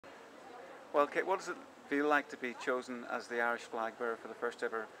Well, Kate, what does it feel like to be chosen as the Irish flag bearer for the first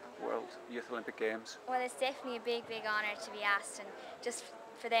ever World Youth Olympic Games? Well, it's definitely a big, big honour to be asked, and just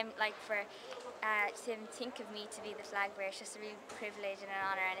for them, like for to think of me to be the flag bearer, it's just a real privilege and an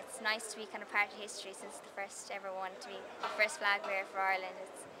honour, and it's nice to be kind of part of history since the first ever one to be the first flag bearer for Ireland.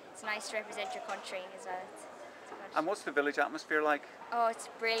 It's nice to represent your country as well. It's good. And what's the village atmosphere like? Oh, it's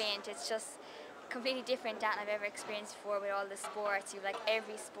brilliant. It's just completely different than I've ever experienced before with all the sports. You like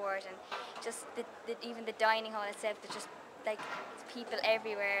every sport, and just even the dining hall itself. There's just like people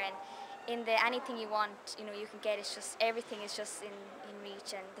everywhere, and in the anything you want, you can get. It's just everything is just in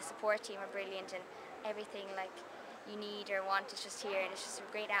reach, and the support team are brilliant, and everything like you need or want is just here, and it's just a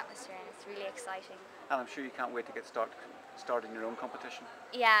great atmosphere, and it's really exciting. And I'm sure you can't wait to get started in your own competition.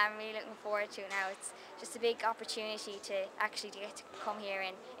 Yeah, I'm really looking forward to it now. It's just a big opportunity to actually get to come here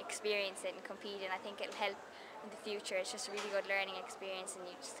and experience it and compete, and I think it'll help in the future. It's just a really good learning experience, and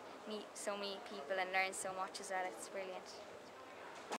you just meet so many people and learn so much as well. It's brilliant.